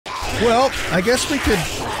Well, I guess we could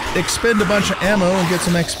expend a bunch of ammo and get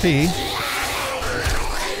some XP.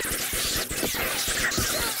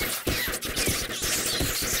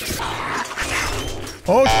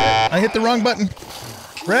 Oh shit, I hit the wrong button.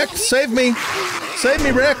 Wrecked, save me. Save me,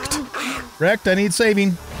 Wrecked. Wrecked, I need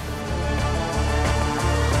saving.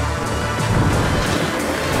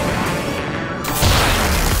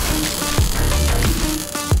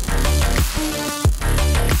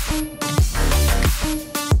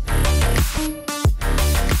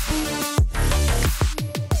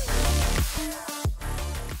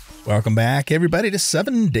 Welcome back, everybody, to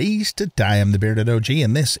 7 Days to Die. I'm the Bearded OG,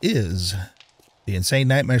 and this is the Insane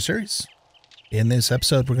Nightmare series. In this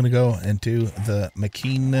episode, we're going to go into the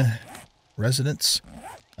McKean residence.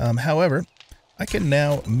 However, I can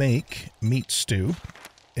now make meat stew,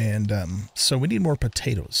 and so we need more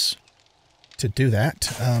potatoes to do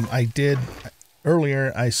that. I did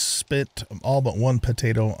earlier. I spent all but one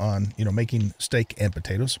potato on, making steak and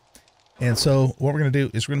potatoes. And so what we're going to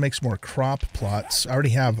do is we're going to make some more crop plots. I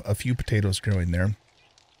already have a few potatoes growing there.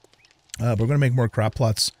 But we're going to make more crop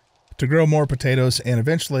plots to grow more potatoes. And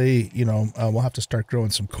eventually, we'll have to start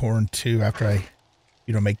growing some corn too after I,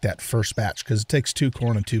 make that first batch. Because it takes 2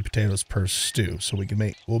 corn and 2 potatoes per stew. So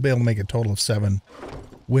we'll be able to make a total of 7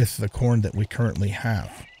 with the corn that we currently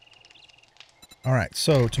have. All right,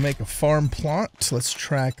 so to make a farm plot, let's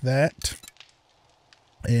track that.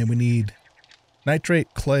 And we need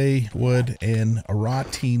nitrate, clay, wood, and a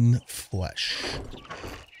rotting flesh.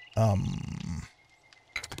 Okay,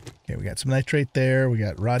 we got some nitrate there. We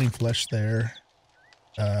got rotting flesh there.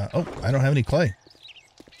 Oh, I don't have any clay.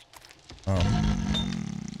 I'm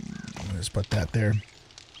gonna just put that there.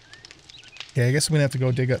 Okay, I guess I'm gonna have to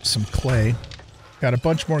go dig up some clay. Got a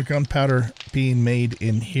bunch more gunpowder being made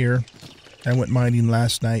in here. I went mining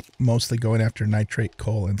last night, mostly going after nitrate,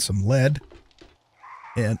 coal, and some lead.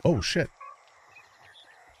 And, oh shit.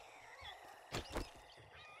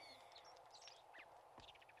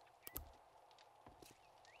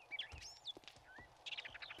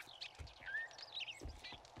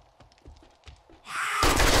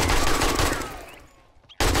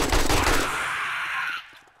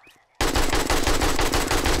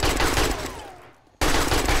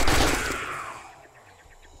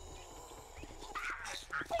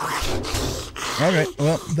 Alright,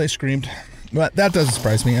 well, they screamed. But that doesn't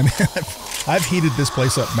surprise me. I mean, I've heated this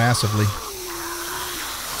place up massively.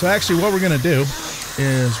 So actually what we're going to do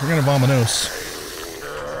is we're going to vamonos.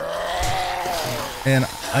 And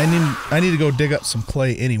I need to go dig up some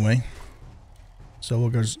clay anyway. So we'll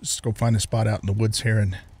just go find a spot out in the woods here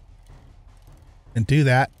and do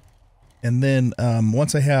that. And then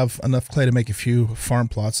once I have enough clay to make a few farm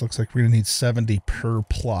plots, looks like we're going to need 70 per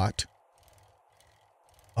plot.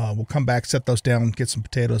 We'll come back, set those down, get some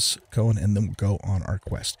potatoes going, and then we'll go on our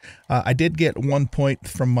quest. I did get 1 point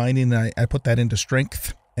from mining. I put that into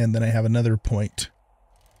strength, and then I have another point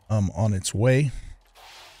on its way.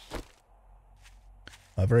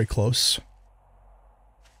 Very close.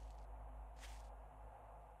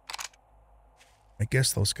 I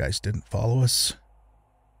guess those guys didn't follow us.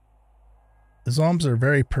 The zombies are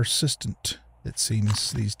very persistent, it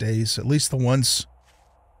seems, these days. At least the ones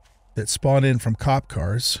that spawn in from cop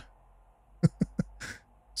cars.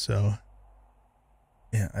 So,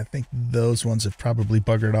 yeah, I think those ones have probably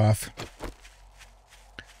buggered off.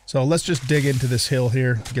 So let's just dig into this hill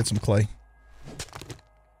here to get some clay.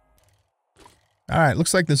 Alright,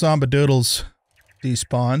 looks like the zombidoodles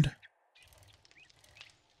despawned.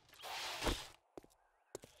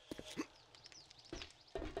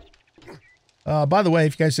 By the way,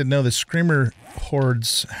 if you guys didn't know, the screamer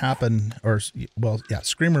hordes happen,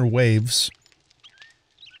 screamer waves,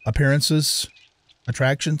 appearances,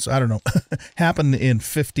 attractions, I don't know, happen in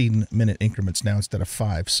 15-minute increments now instead of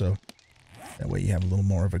 5, so that way you have a little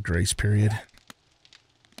more of a grace period.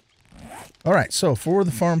 Alright, so for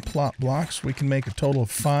the farm plot blocks, we can make a total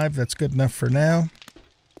of 5. That's good enough for now.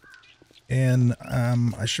 And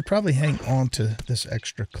I should probably hang on to this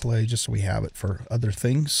extra clay just so we have it for other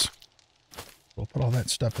things. We'll put all that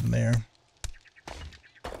stuff in there.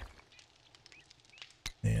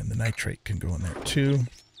 And the nitrate can go in there too.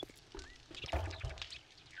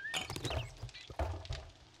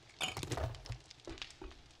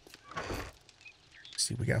 Let's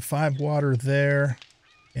see, we got 5 water there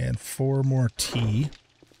and 4 more tea.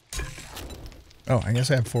 Oh, I guess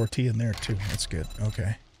I have 4 tea in there too. That's good.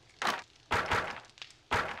 Okay.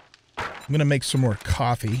 I'm going to make some more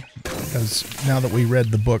coffee because now that we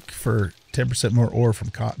read the book for 10% more ore from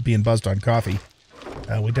being buzzed on coffee,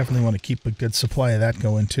 we definitely want to keep a good supply of that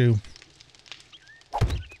going too.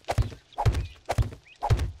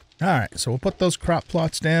 All right, so we'll put those crop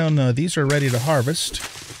plots down. These are ready to harvest.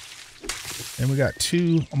 And we got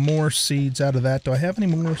 2 more seeds out of that. Do I have any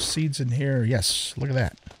more seeds in here? Yes, look at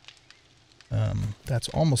that. That's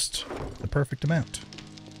almost the perfect amount.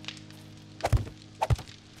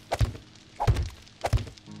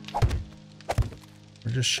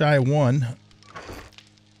 We're just shy of 1.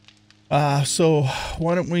 So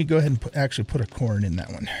why don't we go ahead and actually put a corn in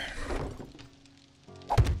that one?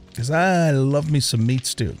 Because I love me some meat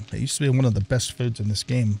stew. It used to be one of the best foods in this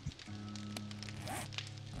game.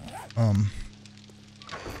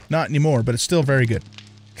 Not anymore, but it's still very good.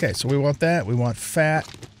 Okay, so we want that. We want fat.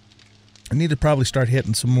 I need to probably start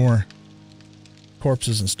hitting some more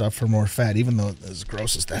corpses and stuff for more fat, even though as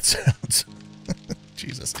gross as that sounds.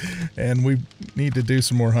 Jesus. And we need to do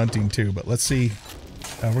some more hunting too, but let's see.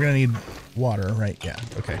 We're going to need water, right? Yeah,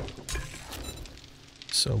 okay.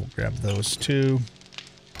 So we'll grab those 2.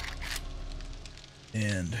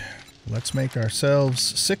 And let's make ourselves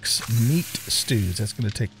 6 meat stews. That's going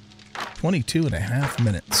to take 22.5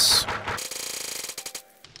 minutes.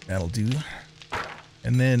 That'll do.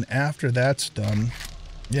 And then after that's done,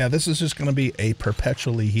 yeah, this is just going to be a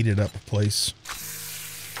perpetually heated up place.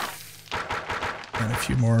 And a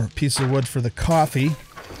few more pieces of wood for the coffee.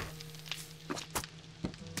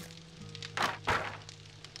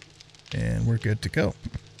 And we're good to go.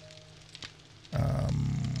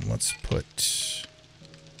 Let's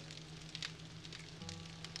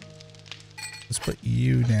put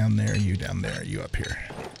you down there, you down there, you up here.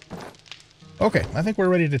 Okay, I think we're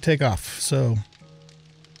ready to take off. So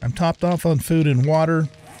I'm topped off on food and water.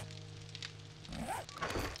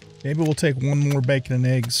 Maybe we'll take 1 more bacon and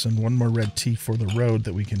eggs and 1 more red tea for the road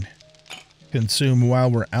that we can consume while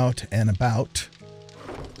we're out and about.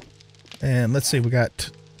 And let's see, we got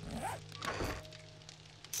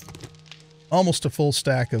almost a full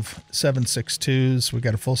stack of 7.62s. We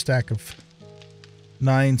got a full stack of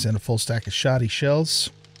 9s and a full stack of shoddy shells.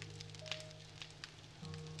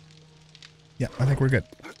 Yeah, I think we're good.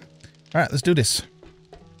 All right, let's do this.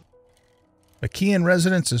 McKeon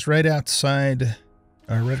residence is right outside,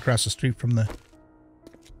 right across the street from the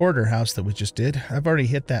order house that we just did. I've already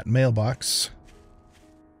hit that mailbox.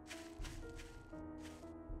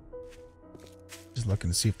 Just looking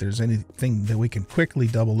to see if there's anything that we can quickly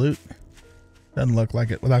double loot. Doesn't look like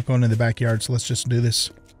it without going in the backyard, so let's just do this.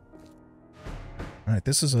 All right,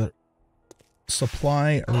 this is a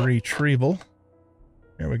supply retrieval.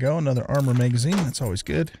 There we go, another armor magazine. That's always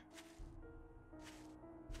good.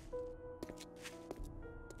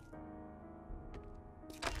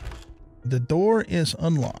 The door is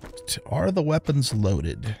unlocked. Are the weapons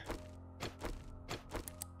loaded?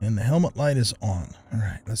 And the helmet light is on. All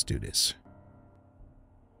right, let's do this.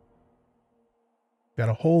 Got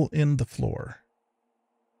a hole in the floor.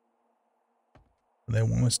 They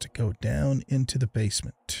want us to go down into the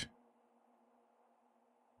basement.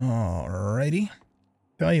 Alrighty.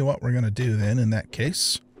 Tell you what we're going to do then in that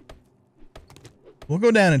case. We'll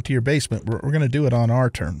go down into your basement. We're going to do it on our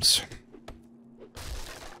terms.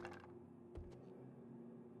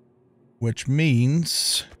 Which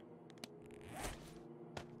means...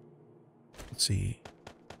 Let's see.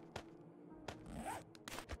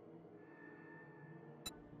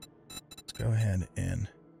 Let's go ahead and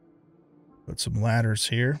put some ladders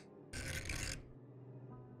here.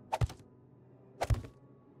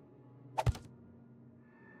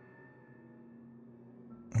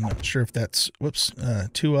 I'm not sure if that's, whoops,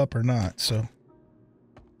 2 up or not, so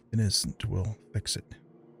it isn't. We'll fix it.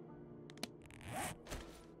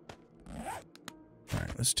 All right,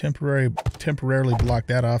 let's temporarily block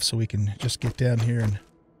that off so we can just get down here and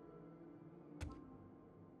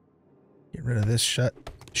get rid of this shut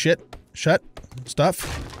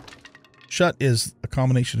stuff. Shut is a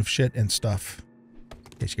combination of shit and stuff.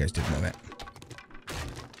 In case you guys didn't know that.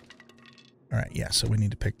 All right, yeah, so we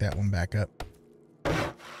need to pick that one back up.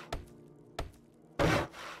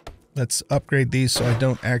 Let's upgrade these so I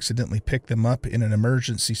don't accidentally pick them up in an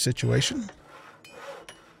emergency situation.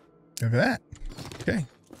 Look at that. Okay.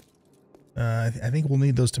 I think we'll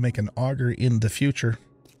need those to make an auger in the future.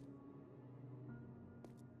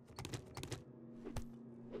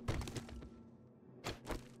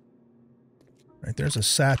 Right, there's a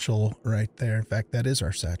satchel right there. In fact, that is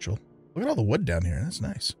our satchel. Look at all the wood down here. That's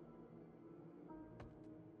nice.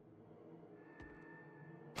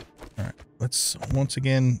 All right, let's once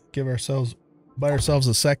again buy ourselves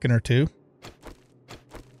a second or two.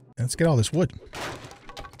 And let's get all this wood.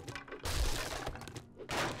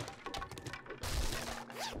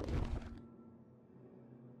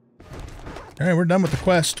 All right, we're done with the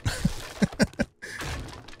quest.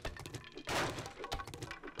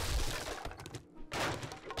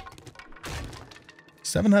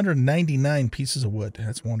 799 pieces of wood.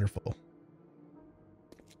 That's wonderful.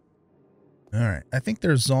 All right. I think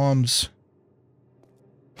there's zombies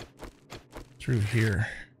through here.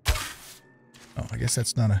 Oh, I guess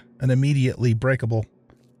that's not an immediately breakable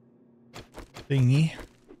thingy.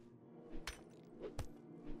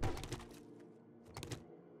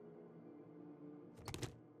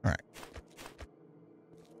 All right.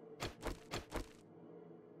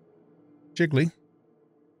 Jiggly.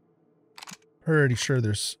 Pretty sure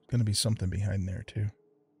there's going to be something behind there, too.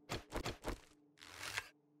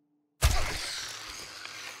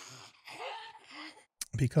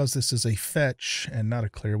 Because this is a fetch and not a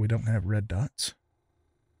clear, we don't have red dots.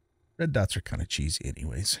 Red dots are kind of cheesy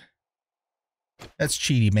anyways. That's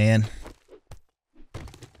cheaty, man.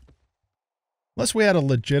 Unless we had a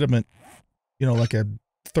legitimate, you know, like a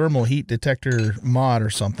thermal heat detector mod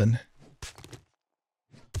or something.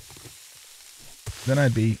 Then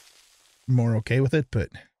I'd be more okay with it, but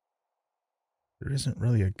there isn't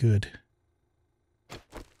really a good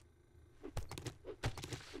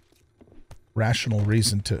rational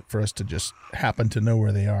reason for us to just happen to know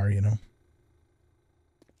where they are, you know.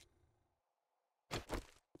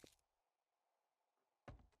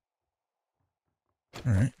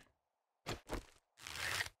 All right.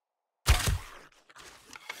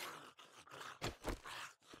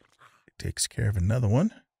 It takes care of another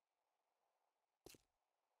one.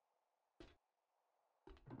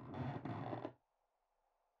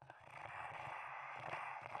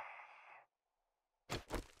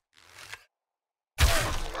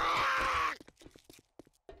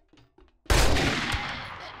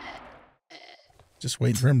 Just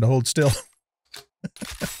waiting for him to hold still.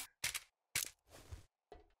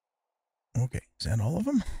 Okay, is that all of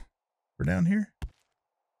them? We're down here?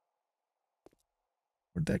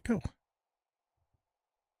 Where'd that go?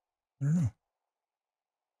 I don't know.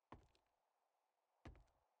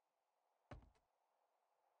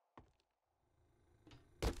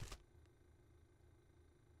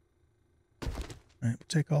 All right, we'll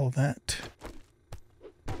take all of that.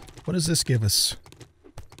 What does this give us?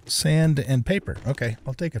 Sand and paper. Okay,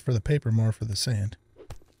 I'll take it for the paper, more for the sand.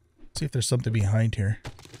 See if there's something behind here.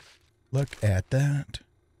 Look at that.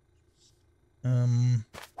 I'll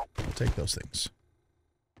take those things.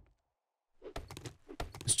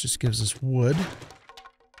 This just gives us wood.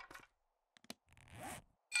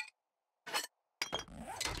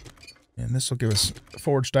 And this will give us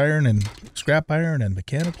forged iron and scrap iron and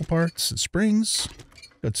mechanical parts and springs.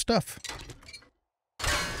 Good stuff.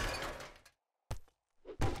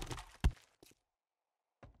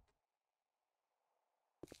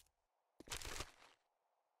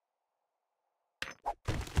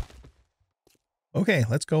 Okay,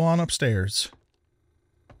 let's go on upstairs.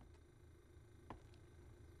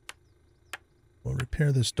 We'll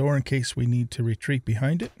repair this door in case we need to retreat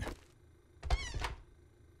behind it.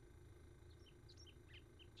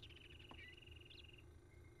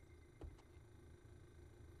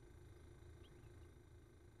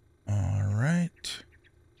 All right.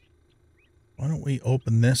 Why don't we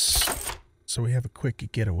open this so we have a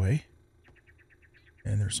quick getaway?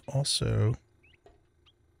 And there's also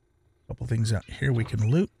a couple things out here we can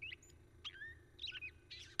loot.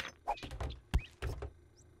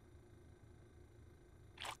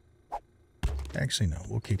 Actually, no,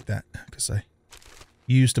 we'll keep that because I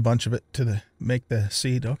used a bunch of it to make the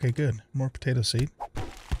seed. Okay, good. More potato seed.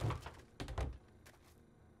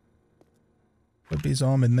 Could be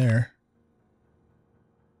some in there.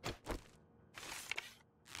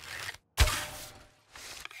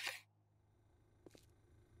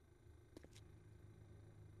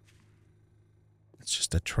 It's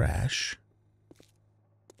just a trash.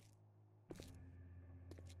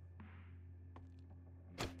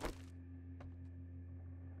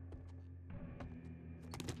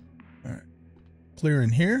 All right. Clear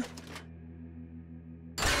in here.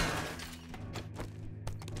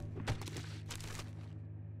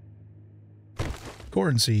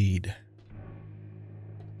 Corn seed.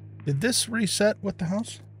 Did this reset with the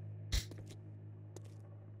house?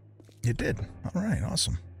 It did. All right,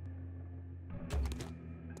 awesome.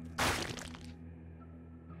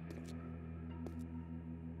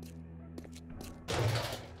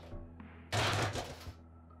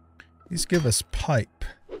 These give us pipe.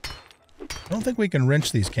 I don't think we can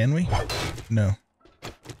wrench these, can we? No.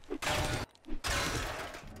 All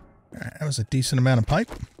right, that was a decent amount of pipe.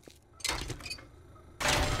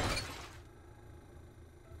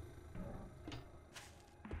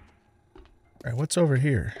 All right, what's over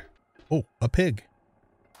here? Oh, a pig.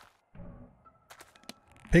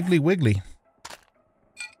 Piggly Wiggly.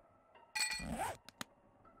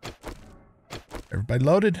 Everybody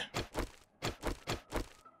loaded?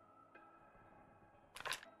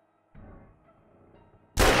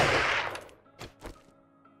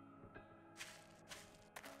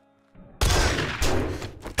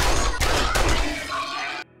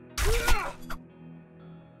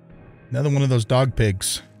 Another one of those dog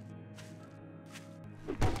pigs.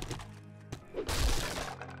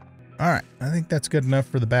 Alright, I think that's good enough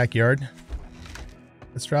for the backyard.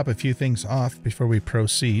 Let's drop a few things off before we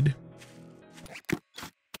proceed.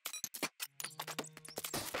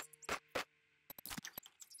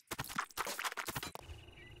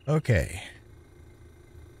 Okay.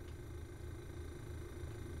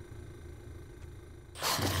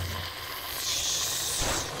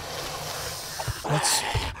 Let's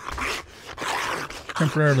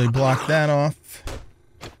temporarily block that off.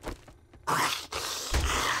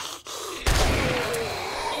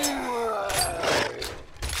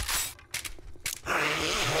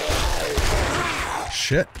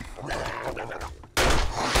 Shit.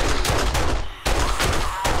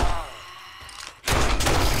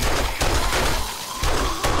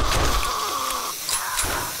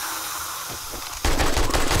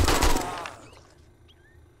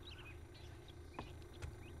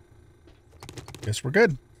 Guess we're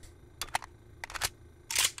good.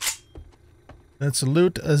 Let's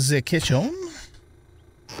loot the kitchen.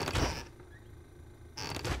 I'm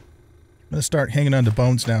gonna start hanging on to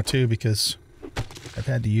bones now too, because I've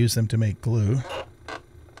had to use them to make glue.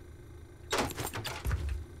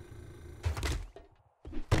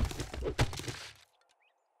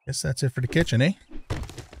 Guess that's it for the kitchen, eh?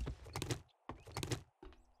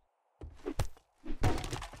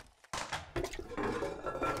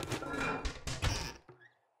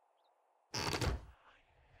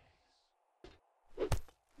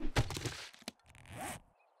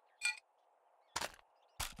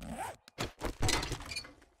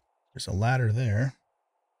 There's a ladder there.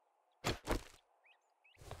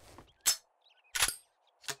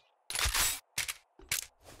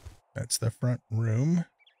 That's the front room.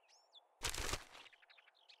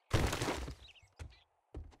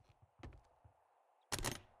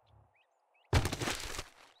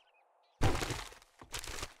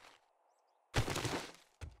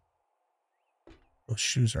 Those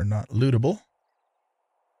shoes are not lootable.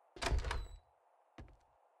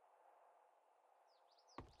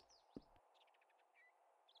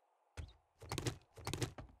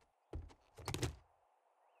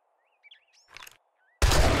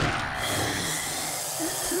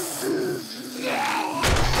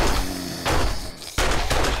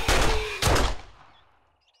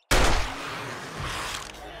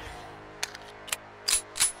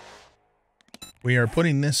 We are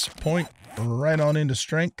putting this point right on into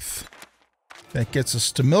strength. That gets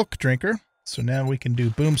us to milk drinker. So now we can do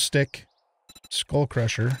boomstick, skull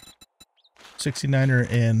crusher,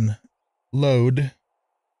 69er, and load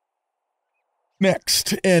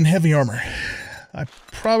next, and heavy armor. I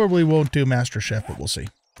probably won't do master chef, but we'll see.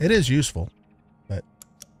 It is useful, but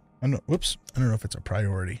I don't know, whoops, I don't know if it's a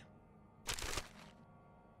priority.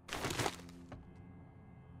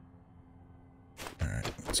 All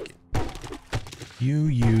right, let's get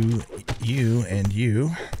you, and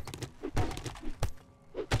you.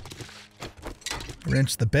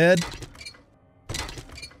 Rinse the bed.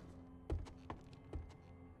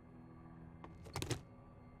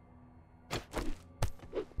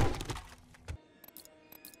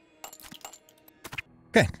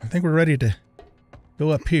 Okay, I think we're ready to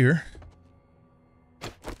go up here.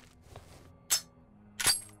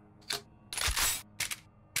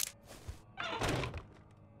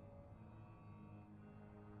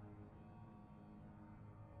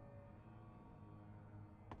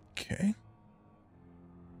 Okay.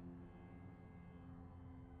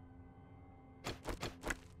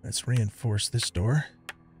 Let's reinforce this door.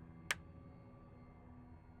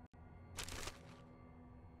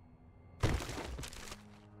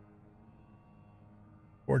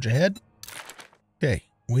 Forge ahead. Okay,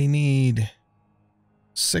 we need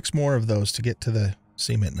 6 more of those to get to the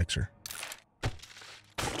cement mixer.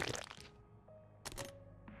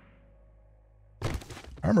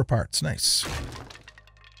 Armor parts, nice.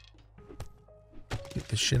 Get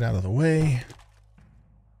this shit out of the way.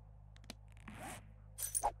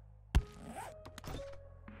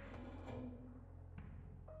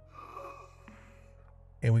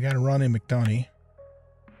 Okay, we got to run in McDonough.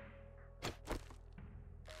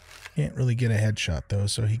 Can't really get a headshot though,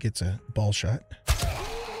 so he gets a ball shot.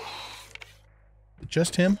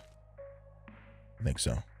 Just him? I think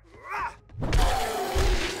so.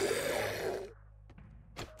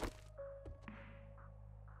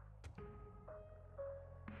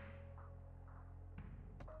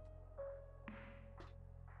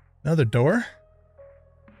 Another door?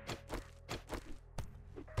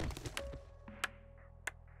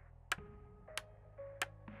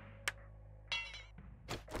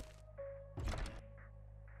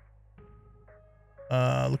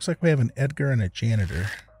 Looks like we have an Edgar and a janitor.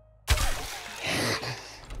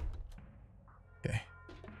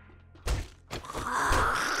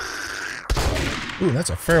 Ooh, that's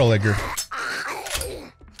a feral egger.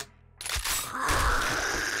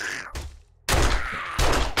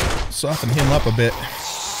 Soften him up a bit.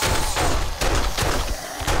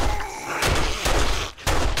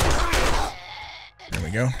 There we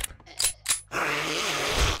go.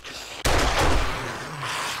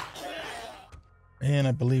 And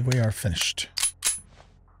I believe we are finished.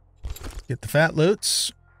 Get the fat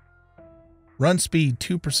loots. Run speed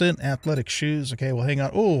 2%, athletic shoes. Okay, well hang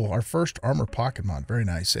on. Oh, our first armor pocket mod. Very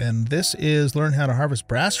nice. And this is learn how to harvest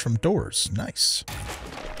brass from doors. Nice.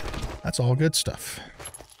 That's all good stuff.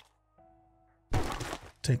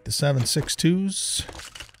 Take the 7.62s.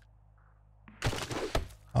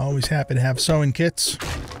 Always happy to have sewing kits.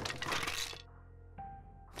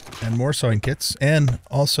 And more sewing kits. And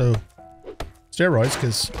also steroids,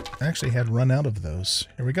 because I actually had run out of those.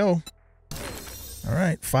 Here we go. All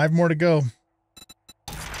right, 5 more to go.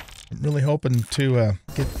 I'm really hoping to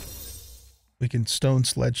get... We can stone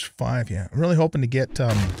sledge 5, yeah. I'm really hoping to get...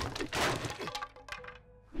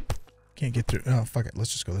 Can't get through... Oh, fuck it.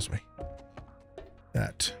 Let's just go this way.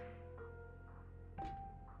 That. Is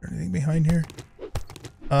there anything behind here?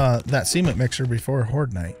 That cement mixer before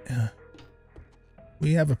Horde Night.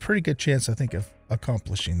 We have a pretty good chance, I think, of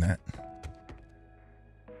accomplishing that.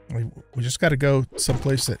 We just got to go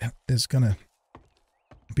someplace that is going to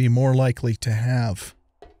be more likely to have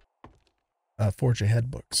Forge Ahead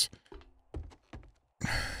books.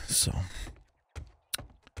 So,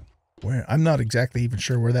 where I'm not exactly even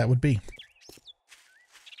sure where that would be.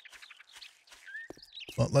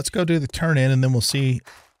 Well, let's go do the turn in and then we'll see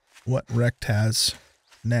what Rect has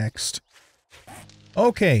next.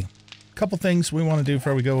 Okay, a couple things we want to do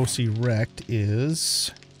before we go see Rect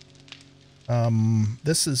is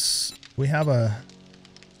we have a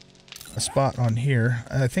spot on here.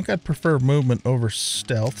 I think I'd prefer movement over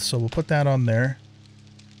stealth, so we'll put that on there.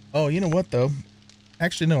 Oh, you know what though?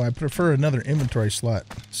 Actually, no, I prefer another inventory slot.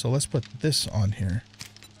 So let's put this on here.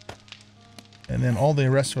 And then all the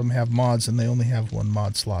rest of them have mods, and they only have 1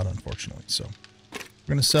 mod slot, unfortunately. So we're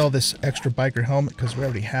going to sell this extra biker helmet because we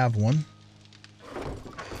already have one.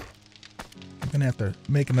 I'm going to have to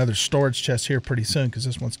make another storage chest here pretty soon because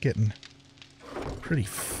this one's getting pretty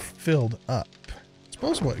filled up. I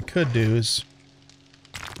suppose what we could do is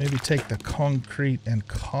maybe take the concrete and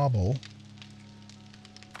cobble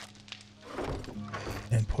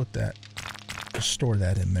and put that, store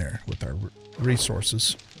that in there with our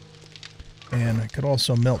resources. And I could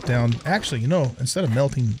also melt down, actually, you know, instead of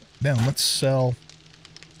melting down, let's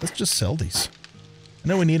just sell these. I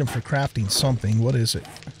know we need them for crafting something. What is it?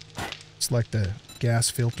 It's like the gas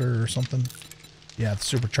filter or something. Yeah, the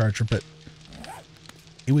supercharger, but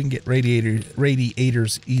we can get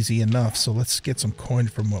radiators easy enough. So let's get some coin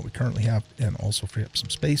from what we currently have and also free up some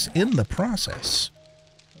space in the process.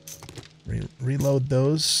 Reload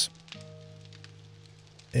those.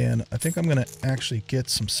 And I think I'm going to actually get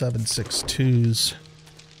some 7.62s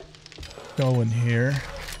going here.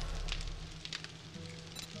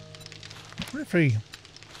 What if we...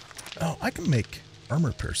 Oh, I can make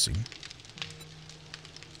armor piercing.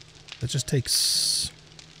 That just takes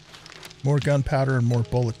more gunpowder and more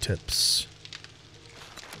bullet tips.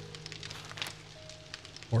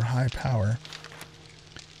 Or high power.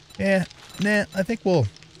 Yeah, nah, I think we'll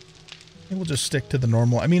just stick to the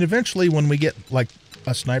normal. I mean, eventually when we get like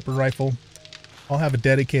a sniper rifle, I'll have a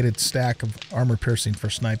dedicated stack of armor piercing for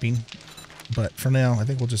sniping. But for now, I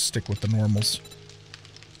think we'll just stick with the normals.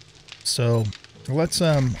 So let's,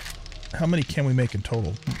 how many can we make in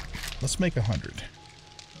total? Let's make 100.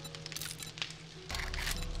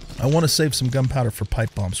 I want to save some gunpowder for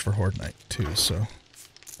pipe bombs for Horde Night too, so I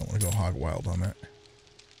don't want to go hog wild on that.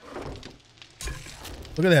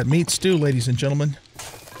 Look at that meat stew, ladies and gentlemen.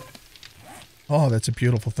 Oh, that's a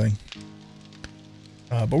beautiful thing.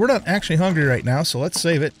 But we're not actually hungry right now, so let's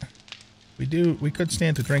save it. We could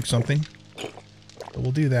stand to drink something. So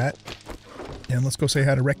we'll do that. And let's go say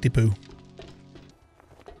hi to Rectipoo.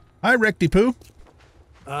 Hi, Rectipoo.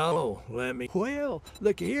 Oh, let me... Well,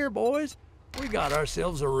 look here, boys. We got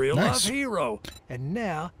ourselves a real-life hero. And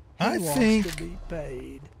now he wants to be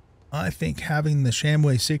paid. I think having the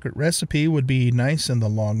Shamway secret recipe would be nice in the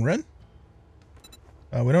long run.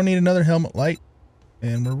 We don't need another helmet light.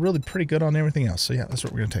 And we're really pretty good on everything else. So yeah, that's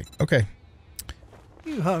what we're going to take. Okay.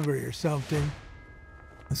 You hungry or something?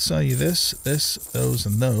 Let's sell you this, those,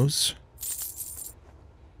 and those.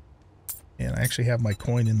 And I actually have my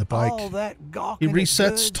coin in the bike. All that he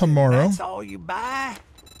resets tomorrow. That's all you buy?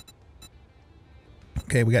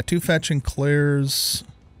 Okay, we got 2 fetch and clears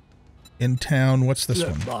in town. What's this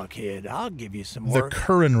one? Blockhead, I'll give you some work. The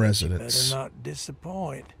Curran residence. Better not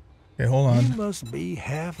disappoint. Okay, hold on. You must be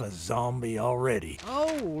half a zombie already.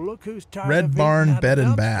 Oh, look who's tired Red of barn, eating out bed, of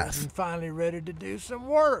and dumpsters bath. and finally ready to do some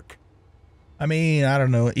work. I mean, I don't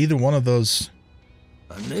know. Either one of those.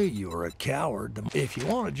 I knew you were a coward. If you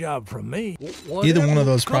want a job from me, Either one of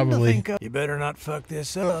those probably. You better not fuck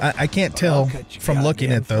this up. I can't tell from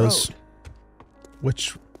looking at those.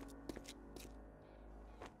 Which.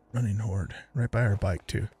 Running horde. Right by our bike,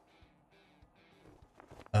 too.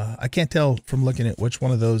 I can't tell from looking at which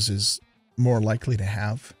one of those is more likely to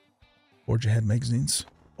have Forge Ahead magazines.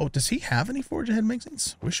 Oh, does he have any Forge Ahead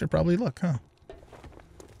magazines? We should probably look, huh?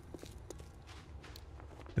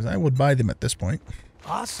 Because I would buy them at this point.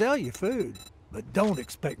 I'll sell you food, but don't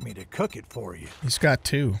expect me to cook it for you. He's got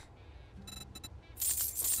 2.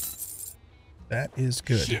 That is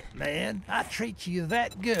good. Shit, man. I treat you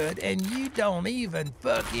that good, and you don't even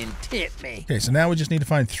fucking tip me. Okay, so now we just need to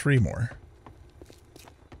find 3 more.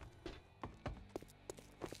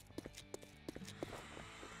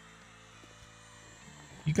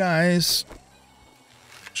 You guys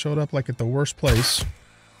showed up like at the worst place.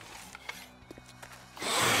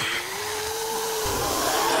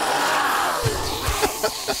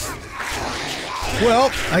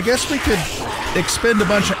 Well, I guess we could expend a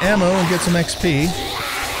bunch of ammo and get some XP.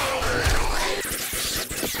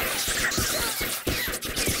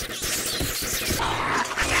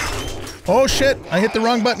 Oh shit, I hit the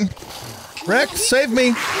wrong button. Wrecked, save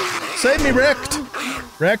me. Save me, Wrecked.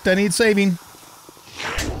 Wrecked, I need saving.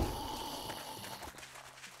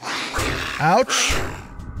 Ouch.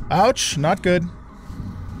 Ouch, not good.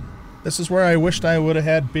 This is where I wished I would have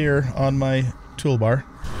had beer on my toolbar.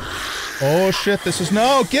 Oh shit, this is...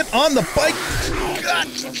 No, get on the bike! God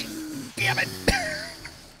damn it.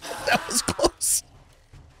 That was close.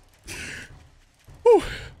 Whew.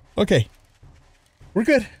 Okay. We're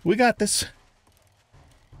good. We got this.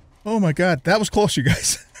 Oh my god, that was close, you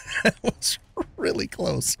guys. That was really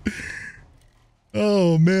close.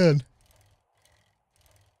 Oh man.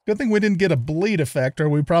 Good thing we didn't get a bleed effect, or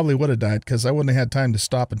we probably would have died, because I wouldn't have had time to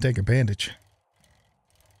stop and take a bandage.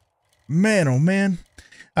 Man, oh man.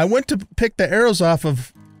 I went to pick the arrows off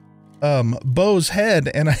of Bo's head,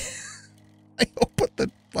 and I opened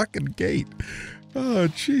the fucking gate. Oh,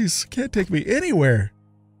 jeez. Can't take me anywhere.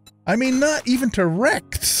 I mean, not even to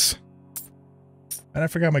Rex. And I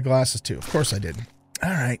forgot my glasses, too. Of course I did. All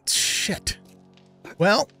right. Shit.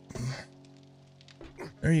 Well,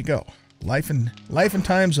 there you go. Life and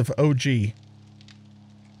times of OG.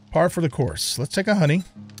 Par for the course. Let's take a honey.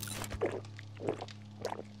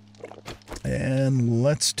 And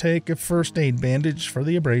let's take a first aid bandage for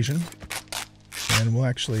the abrasion. And we'll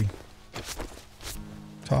actually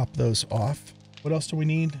top those off. What else do we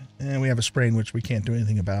need? And we have a sprain, which we can't do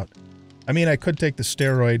anything about. I mean, I could take the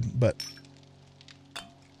steroid, but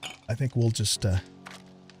I think we'll just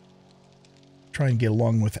try and get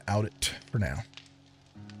along without it for now.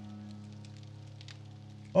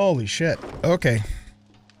 Holy shit. Okay.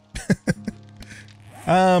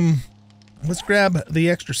 Let's grab the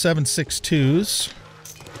extra 7.62s.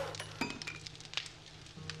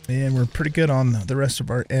 And we're pretty good on the rest of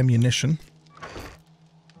our ammunition.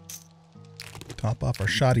 Top off our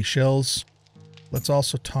shoddy shells. Let's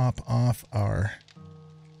also top off our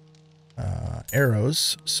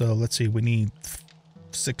arrows. So let's see, we need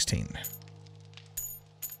 16.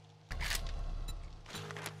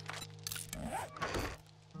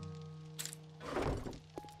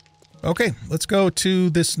 Okay, let's go to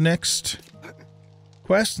this next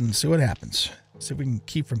quest and see what happens. See if we can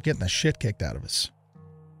keep from getting the shit kicked out of us.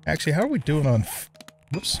 Actually, how are we doing on...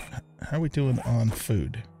 Whoops. How are we doing on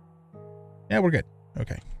food? Yeah, we're good.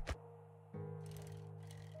 Okay.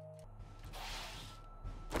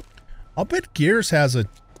 I'll bet Gears has a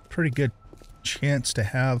pretty good chance to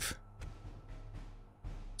have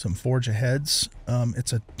some Forge Aheads.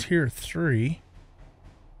 It's a tier 3.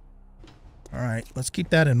 Alright, let's keep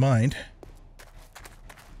that in mind.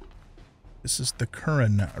 This is the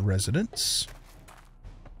Curran residence.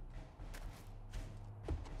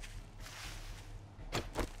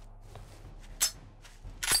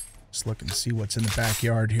 Just looking to see what's in the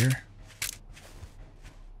backyard here.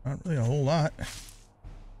 Not really a whole lot.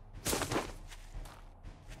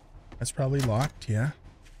 That's probably locked, yeah.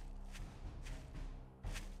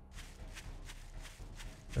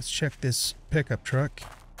 Let's check this pickup truck.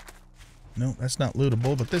 No, that's not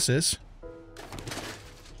lootable, but this is.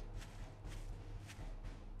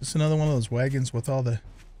 This is another one of those wagons with all the...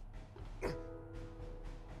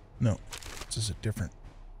 No, this is a different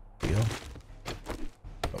deal.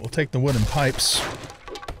 But we'll take the wooden pipes.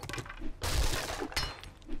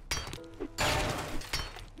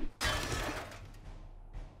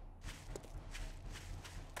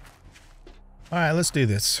 All right, let's do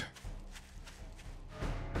this.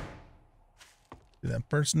 Did that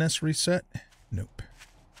bird's nest reset? Nope.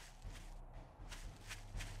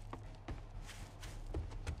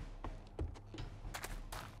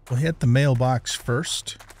 We'll hit the mailbox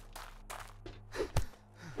first.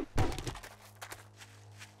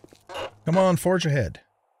 Come on, forge ahead.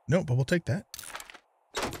 Nope, but we'll take that.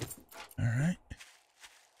 All right.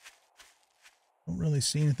 Don't really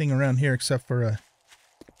see anything around here except for a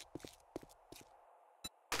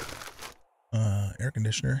air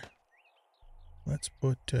conditioner. Let's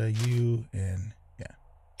put you in. Yeah.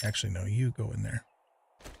 Actually, no, you go in there.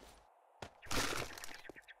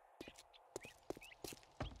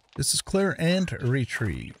 This is clear and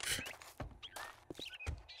retrieve.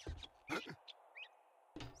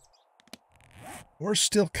 We're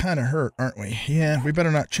still kind of hurt, aren't we? Yeah, we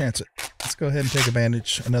better not chance it. Let's go ahead and take a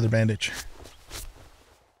bandage, another bandage.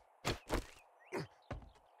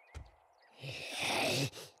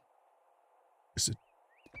 Is it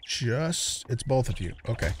just... It's both of you.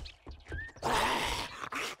 Okay.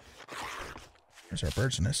 There's our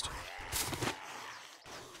bird's nest.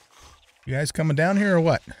 You guys coming down here or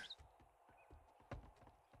what?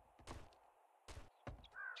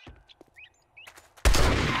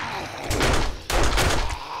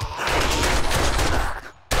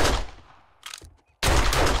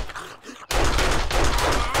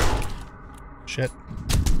 Shit.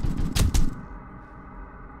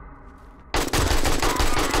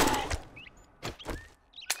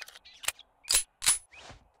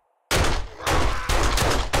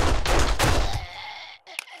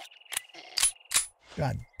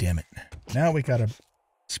 God damn it. Now we got a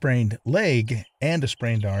sprained leg and a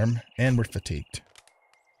sprained arm, and we're fatigued.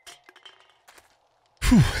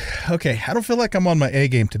 Whew. Okay, I don't feel like I'm on my A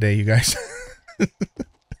game today, you guys. I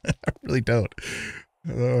really don't.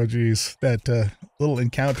 Oh, geez. That little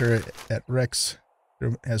encounter at Rex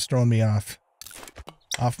has thrown me off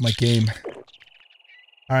my game.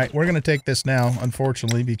 All right, we're going to take this now,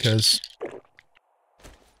 unfortunately, because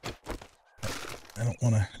I don't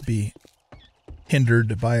want to be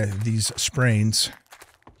hindered by these sprains.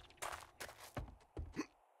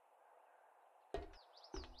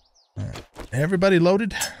 All right. Everybody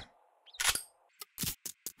loaded?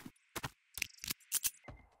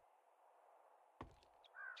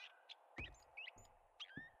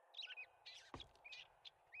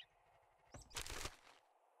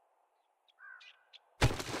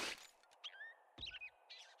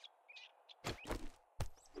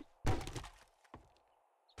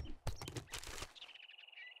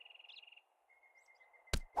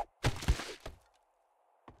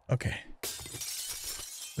 Okay.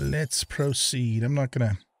 Let's proceed. I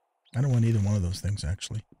don't want either one of those things,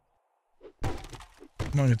 actually. I'm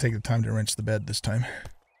not going to take the time to wrench the bed this time.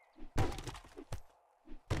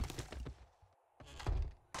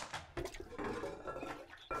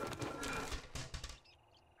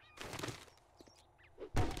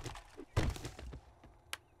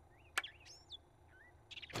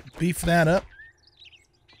 Beef that up.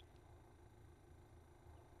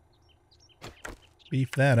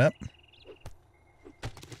 Beef that up.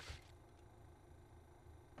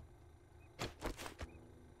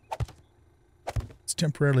 Let's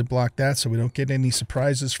temporarily block that so we don't get any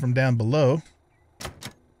surprises from down below.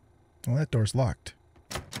 Well, that door's locked.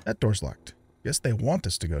 That door's locked. Guess they want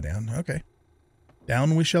us to go down. Okay.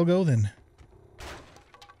 Down we shall go then.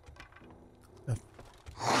 The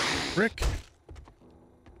frick.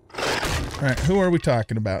 Alright, who are we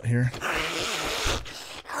talking about here?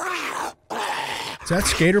 Is that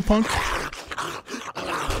Skater Punk?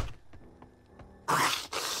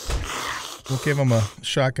 We'll give him a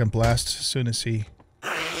shotgun blast as soon as he...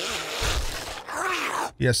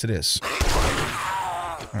 Yes, it is.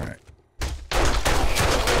 Alright.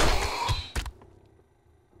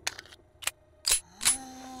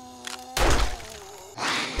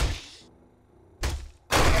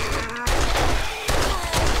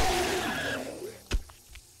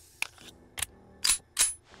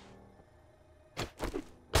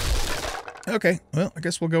 Okay, well, I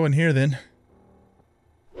guess we'll go in here then.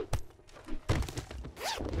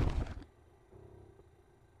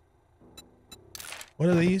 What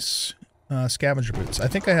are these? Scavenger boots. I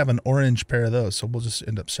think I have an orange pair of those, so we'll just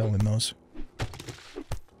end up selling those.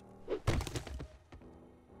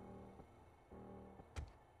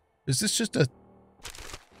 Is this just a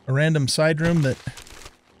random side room that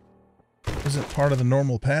isn't part of the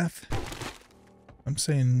normal path? I'm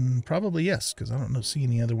saying probably yes, because I don't see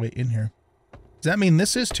any other way in here. Does that mean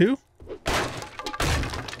this is too?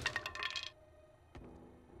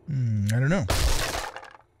 I don't know.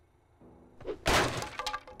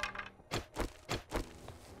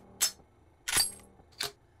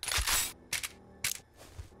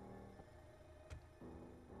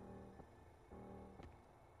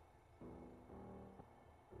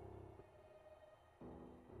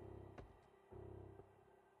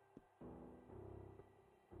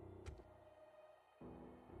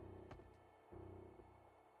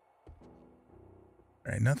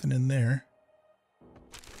 All right, nothing in there.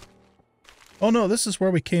 Oh, no, this is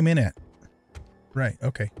where we came in at. Right,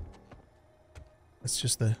 okay. That's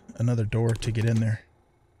just another door to get in there.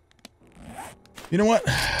 You know what?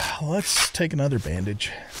 Let's take another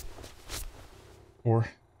bandage for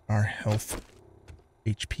our health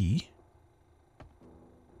HP.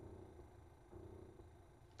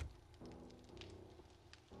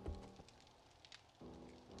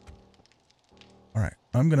 All right,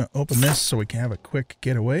 I'm going to open this so we can have a quick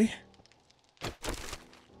getaway.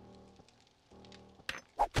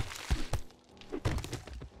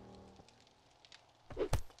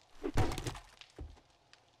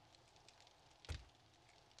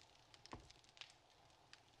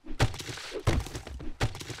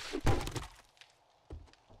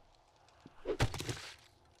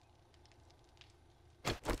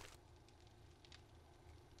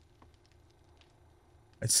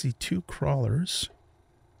 I see 2 crawlers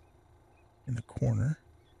in the corner.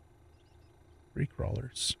 3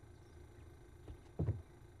 crawlers.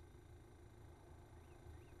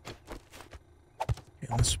 Okay,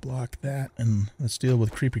 let's block that and let's deal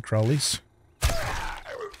with creepy crawlies.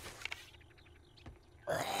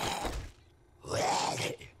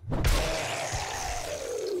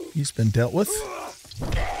 He's been dealt with.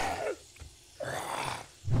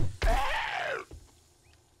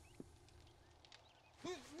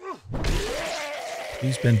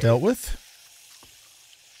 He's been dealt with.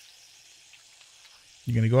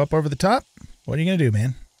 You gonna go up over the top? What are you gonna do,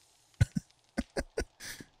 man?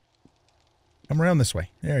 Come around this way.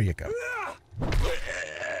 There you go.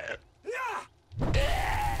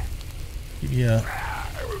 Give you a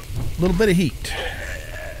little bit of heat.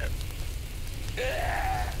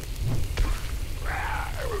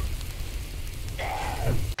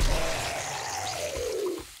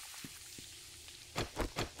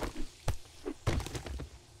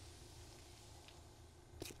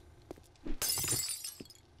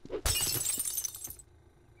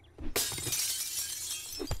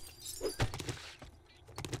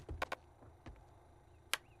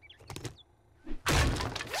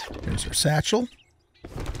 There's our satchel.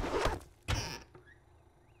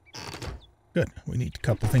 Good. We need a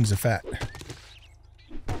couple things of fat.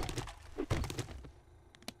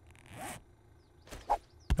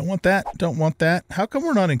 Don't want that. Don't want that. How come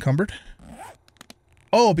we're not encumbered?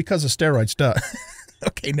 Oh, because of steroids. Duh.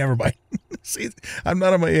 Okay, never mind. See, I'm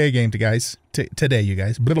not on my A game, guys. Today, you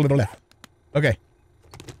guys. Blah, blah, blah, blah. Okay.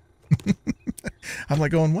 I'm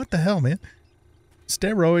like going, what the hell, man?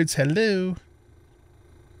 Steroids, hello.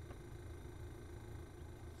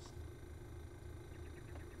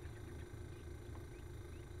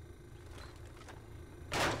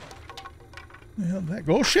 Hell, that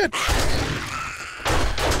go shit.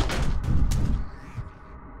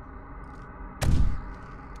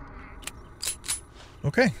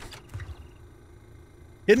 Okay.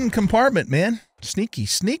 Hidden compartment, man. Sneaky,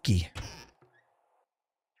 sneaky.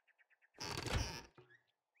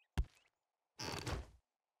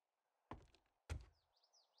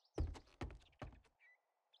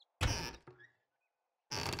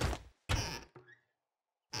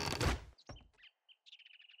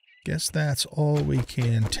 Guess that's all we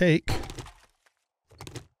can take.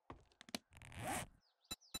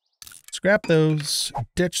 Scrap those,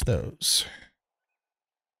 ditch those.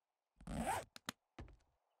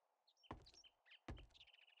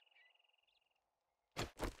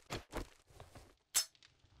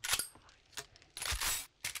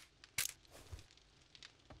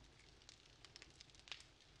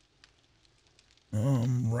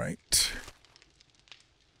 Right.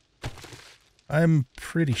 I'm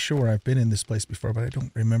pretty sure I've been in this place before, but I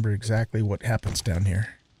don't remember exactly what happens down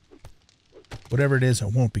here. Whatever it is,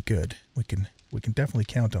 it won't be good. We can definitely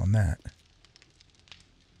count on that.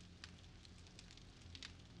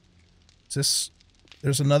 Is this...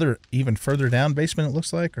 There's another even further down basement, it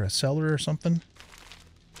looks like, or a cellar or something.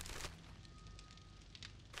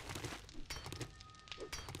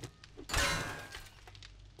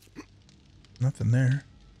 Nothing there.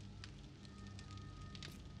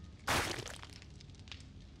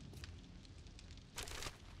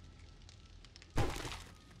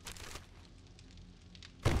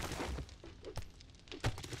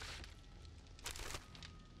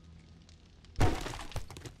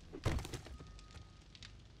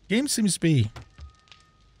 Game seems to be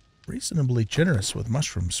reasonably generous with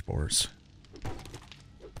mushroom spores.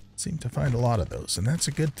 Seem to find a lot of those, and that's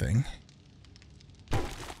a good thing.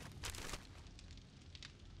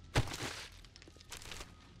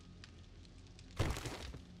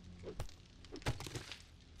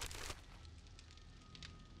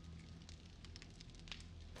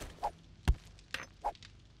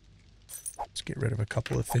 Let's get rid of a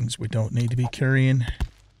couple of things we don't need to be carrying.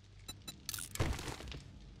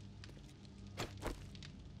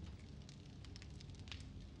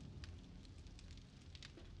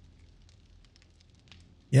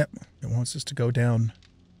 Yep, it wants us to go down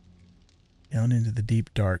into the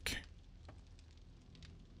deep dark.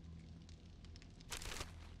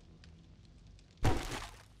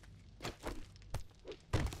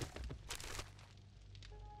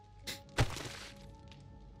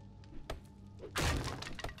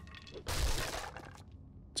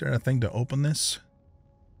 Is there a thing to open this?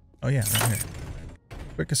 Oh yeah, right here.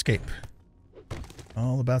 Quick escape.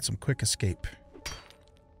 All about some quick escape.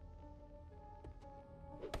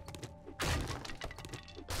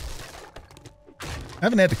 I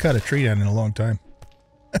haven't had to cut a tree down in a long time.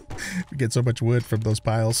 We get so much wood from those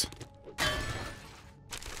piles.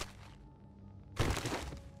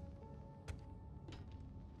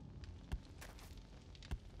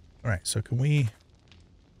 All right, so can we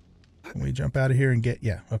jump out of here and get...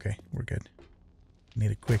 Yeah, okay, we're good.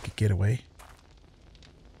 Need a quick getaway.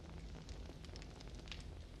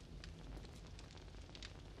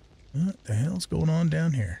 What the hell's going on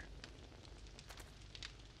down here?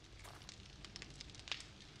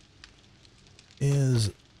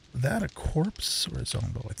 Is that a corpse or a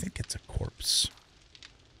zombo? I think it's a corpse.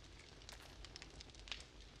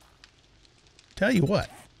 Tell you what.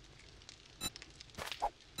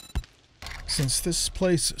 Since this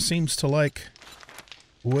place seems to like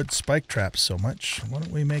wood spike traps so much, why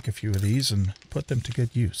don't we make a few of these and put them to good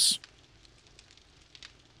use?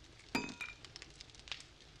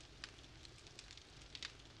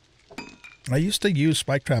 I used to use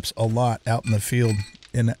spike traps a lot out in the field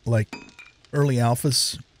in like early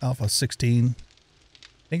alphas, Alpha 16.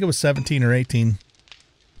 I think it was 17 or 18,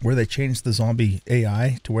 where they changed the zombie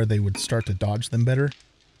AI to where they would start to dodge them better.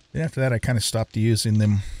 Then after that, I kind of stopped using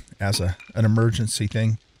them as an emergency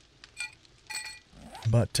thing.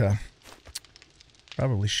 But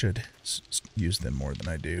probably should use them more than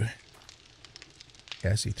I do. Okay,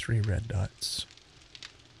 I see 3 red dots.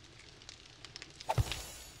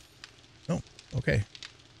 Oh, okay.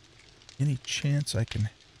 Any chance I can...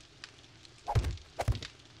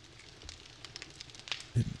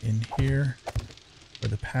 in here where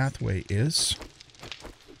the pathway is.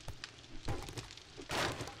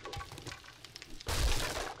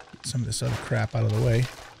 Get some of this other crap out of the way.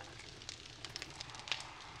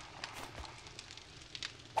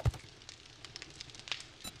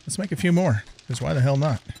 Let's make a few more, because why the hell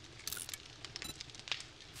not?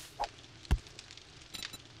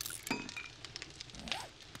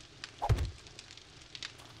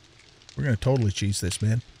 We're going to totally cheese this,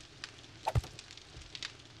 man.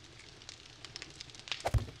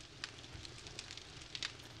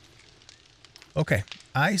 Okay,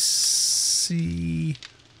 I see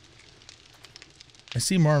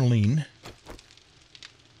Marlene.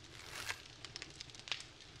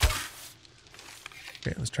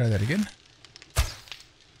 Okay, let's try that again.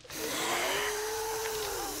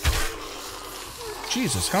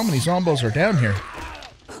 Jesus, how many zombos are down here?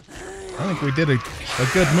 I think we did a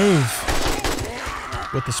good move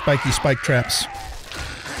with the spiky spike traps.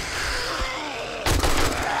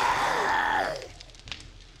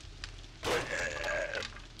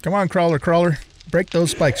 Come on, crawler, crawler. Break those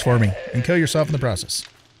spikes for me and kill yourself in the process.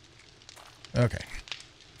 Okay.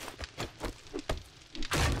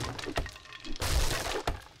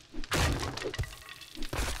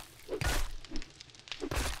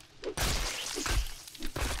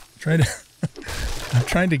 I'm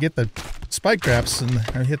trying to get the spike traps and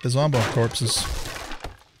I hit the zombie corpses.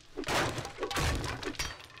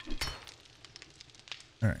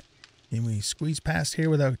 Alright. Can we squeeze past here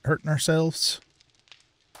without hurting ourselves?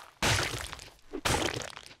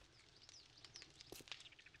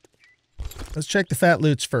 Let's check the fat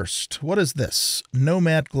loots first. What is this?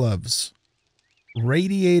 Nomad gloves.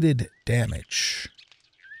 Radiated damage.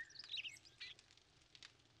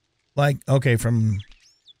 Like, okay, from...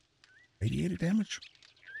 Radiated damage?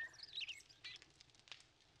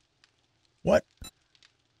 What?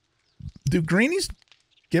 Do greenies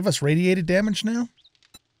give us radiated damage now?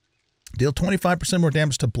 Deal 25% more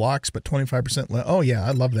damage to blocks, but 25% less. Oh yeah,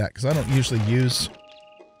 I love that, because I don't usually use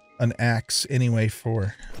an axe anyway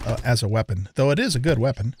for as a weapon, though it is a good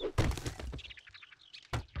weapon.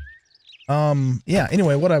 Yeah,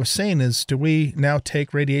 anyway, what I was saying is, do we now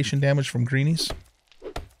take radiation damage from greenies?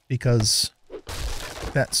 Because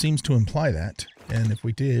that seems to imply that, and if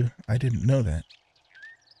we do, I didn't know that.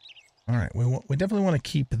 Alright, we definitely want to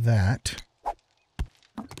keep that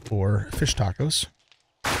for fish tacos.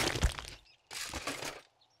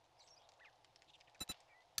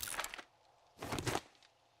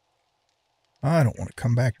 I don't want to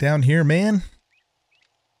come back down here, man.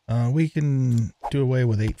 We can do away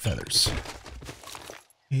with 8 feathers.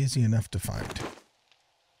 Easy enough to find.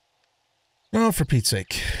 Oh, for Pete's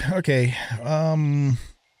sake. Okay.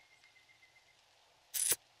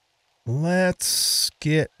 Let's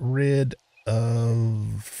get rid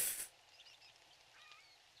of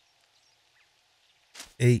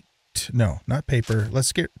 8. No, not paper.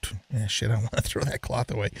 Let's get... shit, I don't want to throw that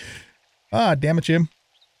cloth away. Ah, damn it, Jim.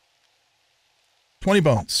 20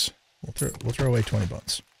 bones. We'll throw away 20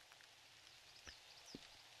 bones.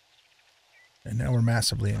 And now we're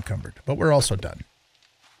massively encumbered. But we're also done.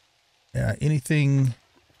 Anything...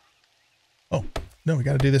 Oh, no, we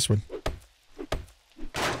got to do this one.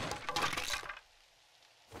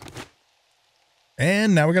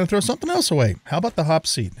 And now we're going to throw something else away. How about the hop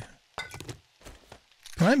seed?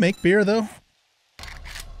 Can I make beer, though?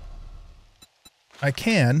 I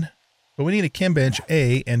can, but we need a chem bench,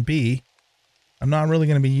 A, and B. I'm not really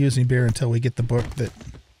going to be using beer until we get the book that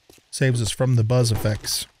saves us from the buzz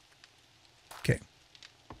effects. Okay.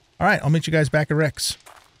 All right, I'll meet you guys back at Rex.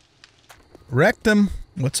 Rectum,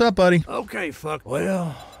 what's up, buddy? Okay, fuck.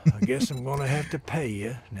 Well, I guess I'm going to have to pay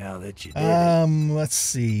you now that you did it. Let's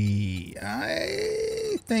see.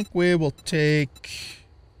 I think we will take...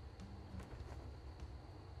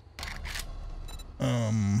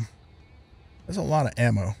 There's a lot of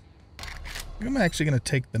ammo. I'm actually going to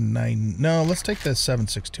take the 9... No, let's take the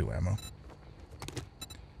 7.62 ammo.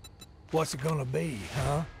 What's it going to be,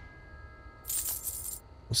 huh?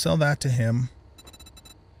 We'll sell that to him.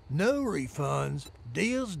 No refunds.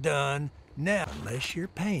 Deal's done. Now, unless you're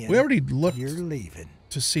paying, we already looked you're leaving.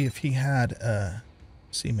 To see if he had a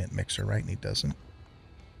cement mixer, right? And he doesn't.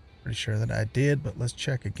 Pretty sure that I did, but let's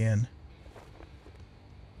check again.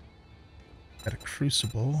 Got a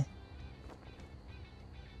crucible.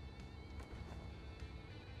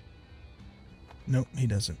 Nope, he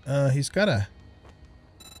doesn't. He's got a...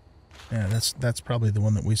 Yeah, that's probably the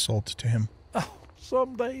one that we sold to him. Oh,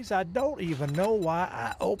 some days I don't even know why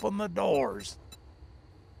I open the doors.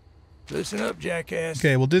 Listen up, jackass.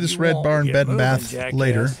 Okay, we'll do this red barn bed and bath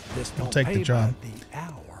later. We'll take the job.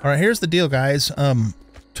 All right, here's the deal, guys.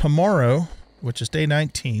 Tomorrow, which is day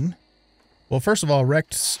 19. Well, first of all,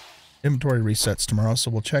 Rec's inventory resets tomorrow,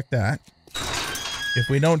 so we'll check that. If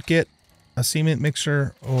we don't get a cement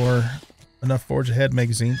mixer or enough Forge Ahead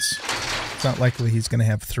magazines, it's not likely he's going to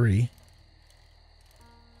have 3.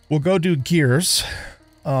 We'll go do gears.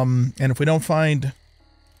 And if we don't find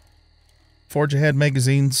Forge Ahead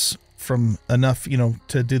magazines from enough,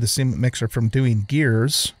 to do the cement mixer from doing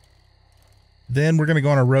gears, then we're going to go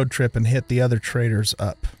on a road trip and hit the other traders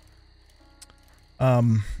up.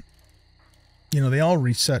 They all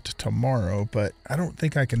reset tomorrow, but I don't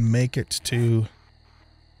think I can make it to...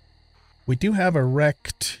 We do have a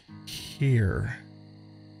wrecked here.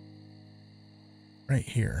 Right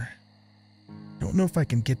here. Don't know if I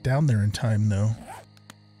can get down there in time, though.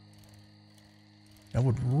 That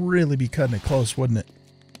would really be cutting it close, wouldn't it?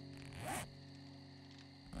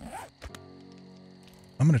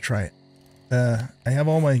 I'm going to try it. I have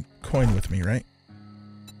all my coin with me, right?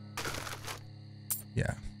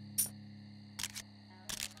 Yeah.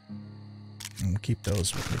 And we'll keep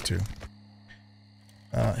those with me, too.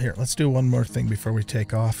 Here, let's do one more thing before we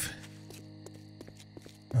take off.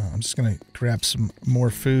 I'm just going to grab some more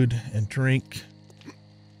food and drink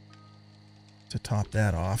to top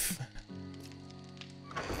that off.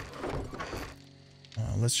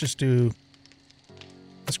 Let's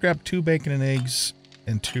grab 2 bacon and eggs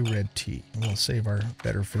and 2 red tea. And we'll save our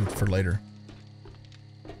better food for later.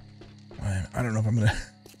 I don't know if I'm gonna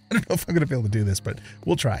I don't know if I'm gonna be able to do this, but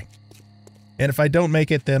we'll try. And if I don't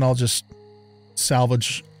make it, then I'll just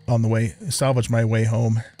salvage my way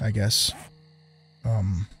home, I guess.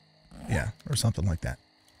 Yeah, or something like that.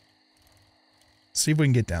 See if we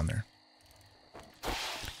can get down there.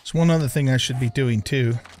 There's one other thing I should be doing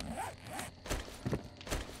too.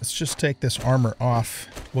 Let's just take this armor off.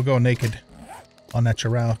 We'll go naked on that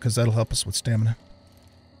Chirao because that'll help us with stamina.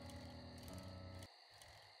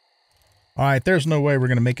 Alright, there's no way we're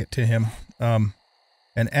going to make it to him. And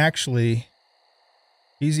actually,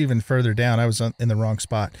 he's even further down. I was in the wrong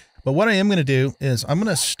spot. But what I am going to do is I'm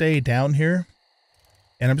going to stay down here.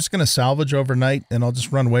 And I'm just going to salvage overnight. And I'll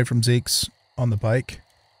just run away from Zeke's on the bike.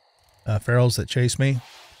 Pharaohs that chase me.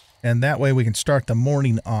 And that way we can start the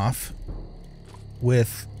morning off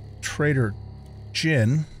with Trader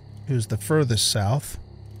Jin, who's the furthest south.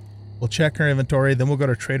 We'll check her inventory. Then we'll go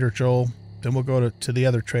to Trader Joel. Then we'll go to the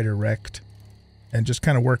other trader wrecked and just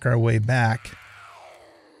kind of work our way back.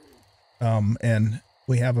 And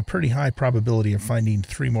we have a pretty high probability of finding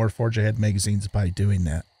 3 more Forge Ahead magazines by doing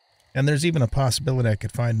that. And there's even a possibility I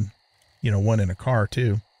could find, one in a car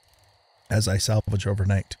too, as I salvage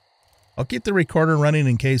overnight. I'll keep the recorder running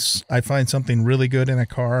in case I find something really good in a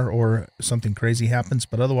car or something crazy happens.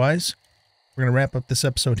 But otherwise, we're going to wrap up this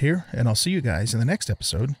episode here, and I'll see you guys in the next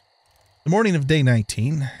episode, the morning of day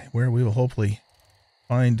 19, where we will hopefully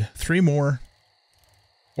find 3 more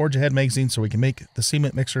Forge Ahead magazines so we can make the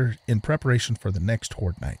cement mixer in preparation for the next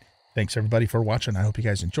Horde night. Thanks everybody for watching. I hope you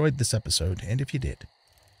guys enjoyed this episode, and if you did,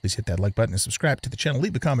 please hit that like button and subscribe to the channel.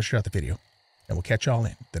 Leave a comment, share out the video, and we'll catch y'all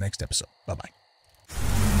in the next episode. Bye-bye.